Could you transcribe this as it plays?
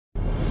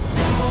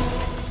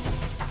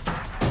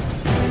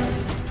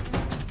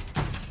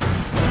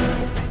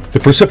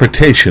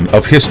precipitation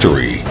of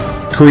history,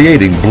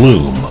 creating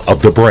bloom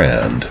of the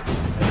brand.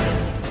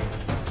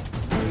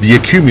 The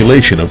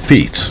accumulation of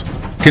feats,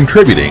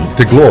 contributing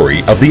to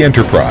glory of the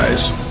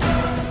enterprise.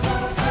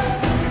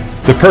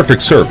 The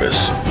perfect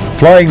service,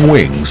 flying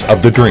wings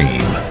of the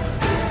dream.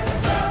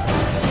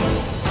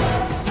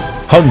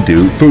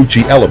 Hongdu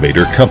Fuji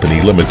Elevator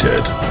Company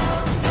Limited.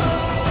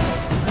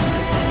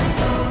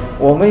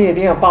 To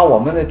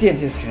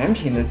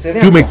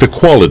make the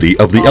quality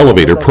of the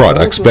elevator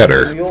products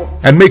better,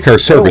 and make our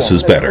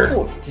services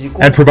better,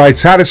 and provide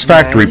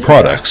satisfactory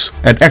products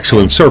and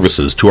excellent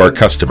services to our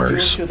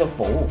customers.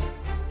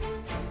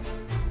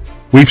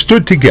 We've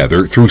stood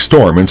together through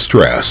storm and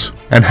stress,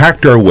 and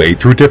hacked our way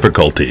through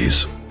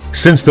difficulties.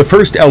 Since the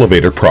first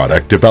elevator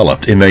product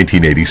developed in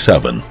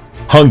 1987,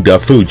 Hongdu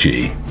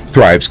Fuji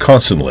thrives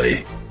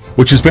constantly,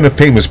 which has been a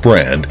famous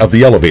brand of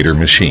the elevator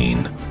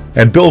machine,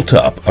 and built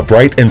up a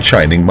bright and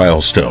shining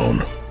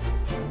milestone.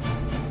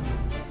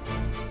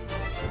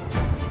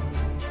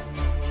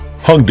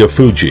 Hongdu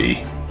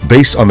Fuji,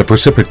 based on the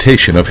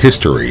precipitation of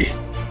history,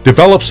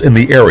 develops in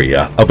the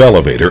area of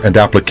elevator and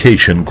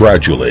application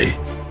gradually,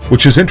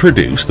 which has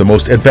introduced the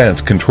most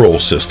advanced control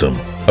system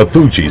of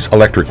Fuji's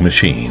electric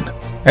machine,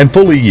 and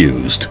fully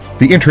used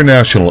the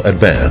International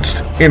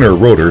Advanced Inner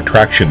Rotor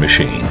Traction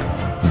Machine,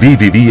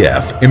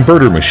 VVVF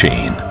inverter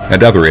machine,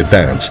 and other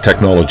advanced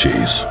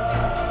technologies.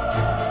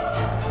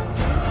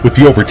 With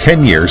the over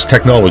 10 years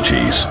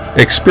technologies,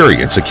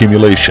 experience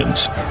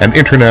accumulations, and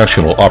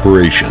international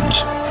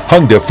operations,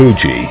 Hongdu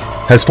Fuji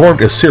has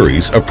formed a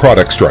series of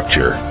product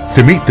structure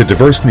to meet the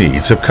diverse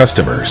needs of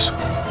customers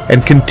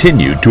and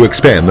continued to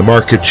expand the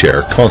market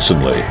share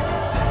constantly.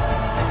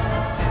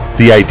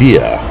 The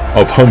idea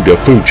of Hongdu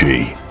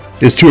Fuji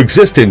is to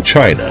exist in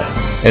China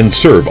and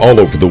serve all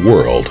over the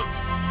world.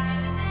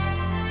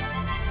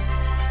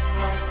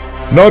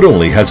 Not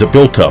only has it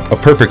built up a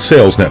perfect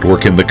sales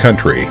network in the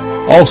country,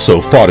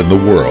 also fought in the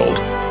world,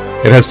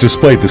 it has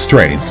displayed the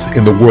strength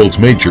in the world's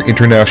major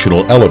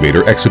international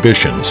elevator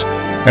exhibitions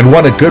and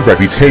won a good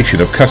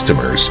reputation of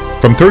customers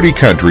from 30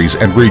 countries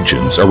and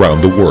regions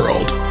around the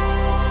world.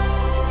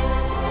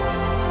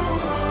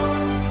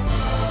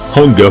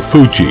 Hongdu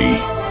Fuji,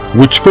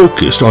 which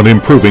focused on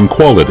improving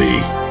quality,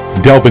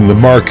 delving the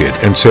market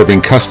and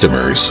serving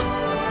customers,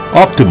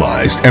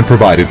 optimized and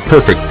provided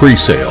perfect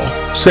pre-sale,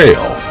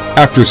 sale,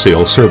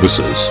 after-sale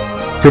services.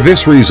 For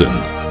this reason,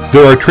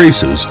 there are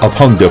traces of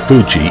Hongdu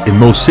Fuji in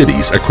most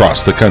cities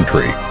across the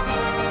country,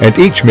 and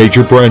each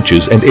major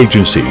branches and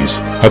agencies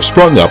have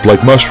sprung up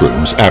like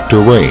mushrooms after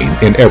rain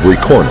in every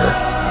corner,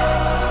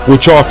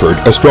 which offered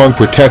a strong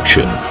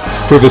protection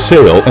for the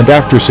sale and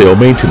after-sale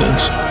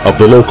maintenance of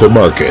the local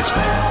market.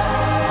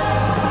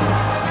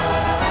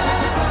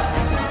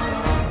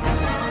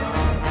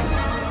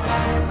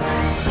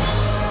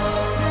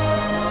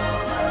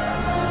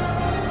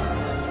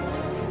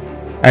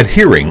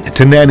 Adhering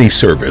to nanny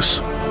service,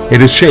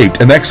 it has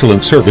shaped an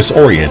excellent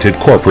service-oriented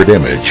corporate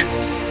image,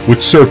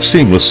 which serves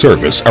seamless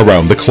service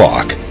around the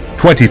clock,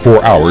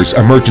 24 hours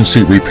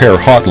emergency repair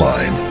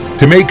hotline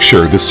to make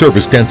sure the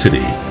service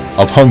density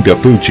of Hongdu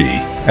Fuji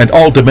and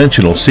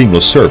all-dimensional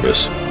seamless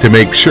service to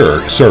make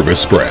sure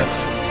service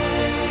breadth.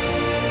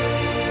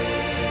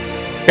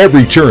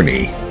 Every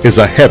journey is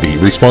a heavy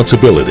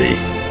responsibility.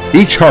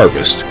 Each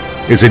harvest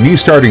is a new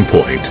starting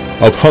point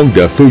of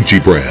Hongdu Fuji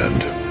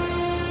brand.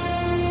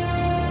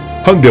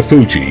 Hongdu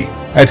Fuji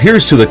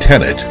adheres to the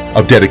tenet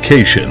of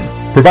dedication,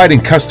 providing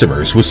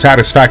customers with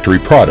satisfactory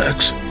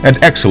products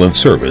and excellent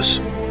service,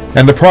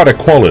 and the product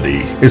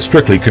quality is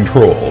strictly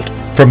controlled,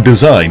 from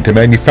design to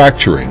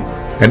manufacturing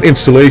and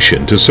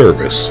installation to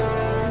service.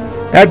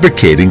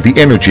 Advocating the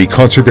energy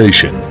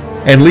conservation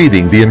and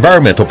leading the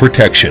environmental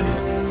protection,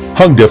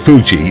 Hongdu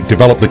Fuji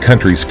developed the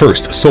country's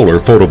first solar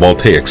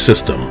photovoltaic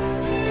system,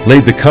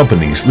 laid the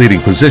company's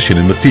leading position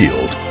in the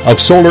field of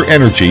solar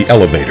energy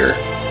elevator.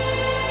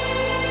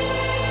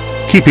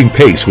 Keeping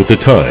pace with the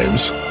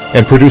times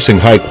and producing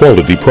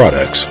high-quality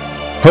products,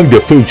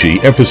 Hongdu Fuji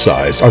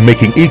emphasized on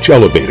making each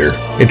elevator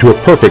into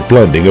a perfect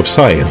blending of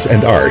science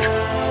and art,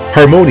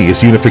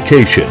 harmonious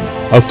unification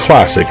of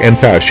classic and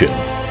fashion,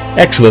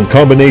 excellent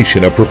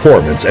combination of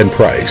performance and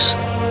price,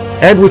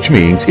 and which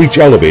means each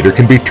elevator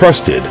can be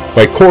trusted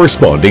by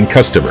corresponding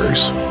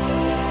customers.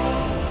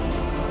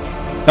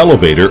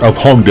 Elevator of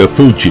Hongdu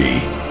Fuji,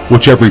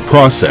 which every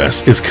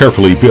process is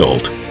carefully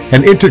built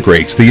and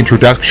integrates the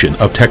introduction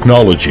of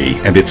technology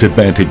and its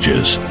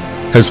advantages,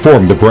 has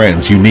formed the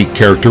brand's unique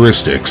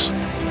characteristics,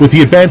 with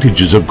the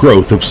advantages of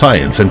growth of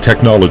science and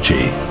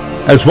technology,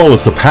 as well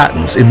as the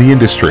patents in the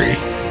industry.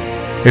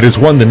 It has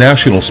won the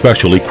National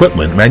Special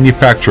Equipment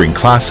Manufacturing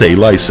Class A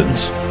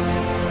license,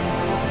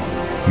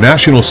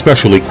 National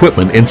Special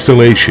Equipment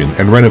Installation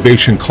and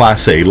Renovation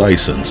Class A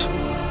license,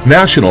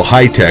 National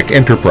High-Tech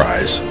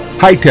Enterprise,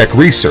 High-Tech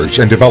Research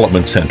and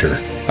Development Center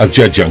of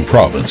Zhejiang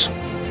Province,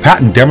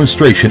 Patent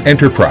Demonstration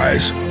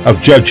Enterprise of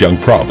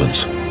Zhejiang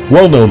Province,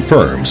 well-known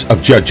firms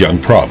of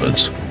Zhejiang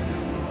Province,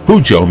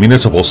 Huzhou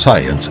Municipal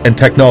Science and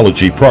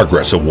Technology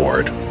Progress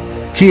Award,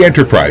 key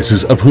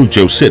enterprises of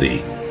Huzhou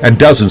City, and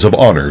dozens of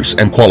honors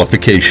and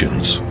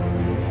qualifications.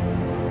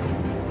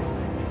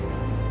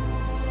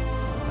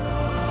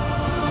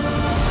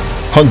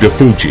 Honda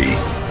Fuji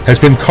has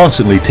been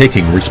constantly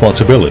taking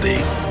responsibility,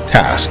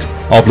 task,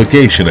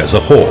 obligation as a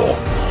whole,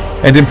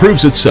 and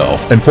improves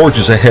itself and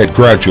forges ahead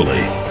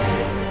gradually.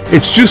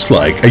 It's just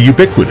like a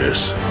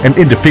ubiquitous and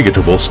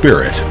indefatigable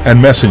spirit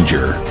and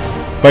messenger,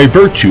 by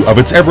virtue of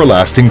its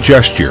everlasting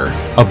gesture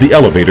of the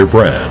Elevator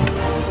brand,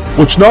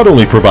 which not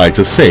only provides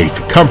a safe,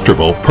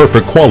 comfortable,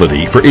 perfect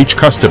quality for each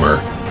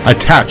customer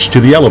attached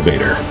to the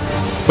elevator,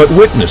 but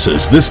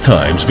witnesses this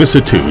time's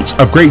vicissitudes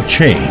of great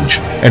change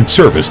and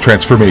service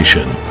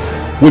transformation,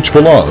 which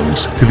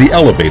belongs to the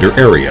elevator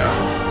area.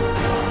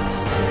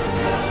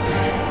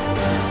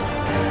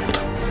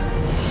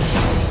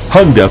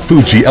 Honda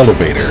Fuji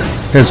Elevator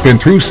has been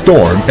through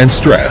storm and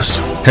stress,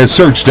 has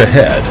surged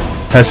ahead,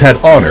 has had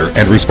honor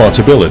and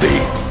responsibility,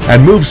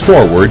 and moves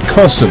forward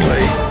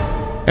constantly.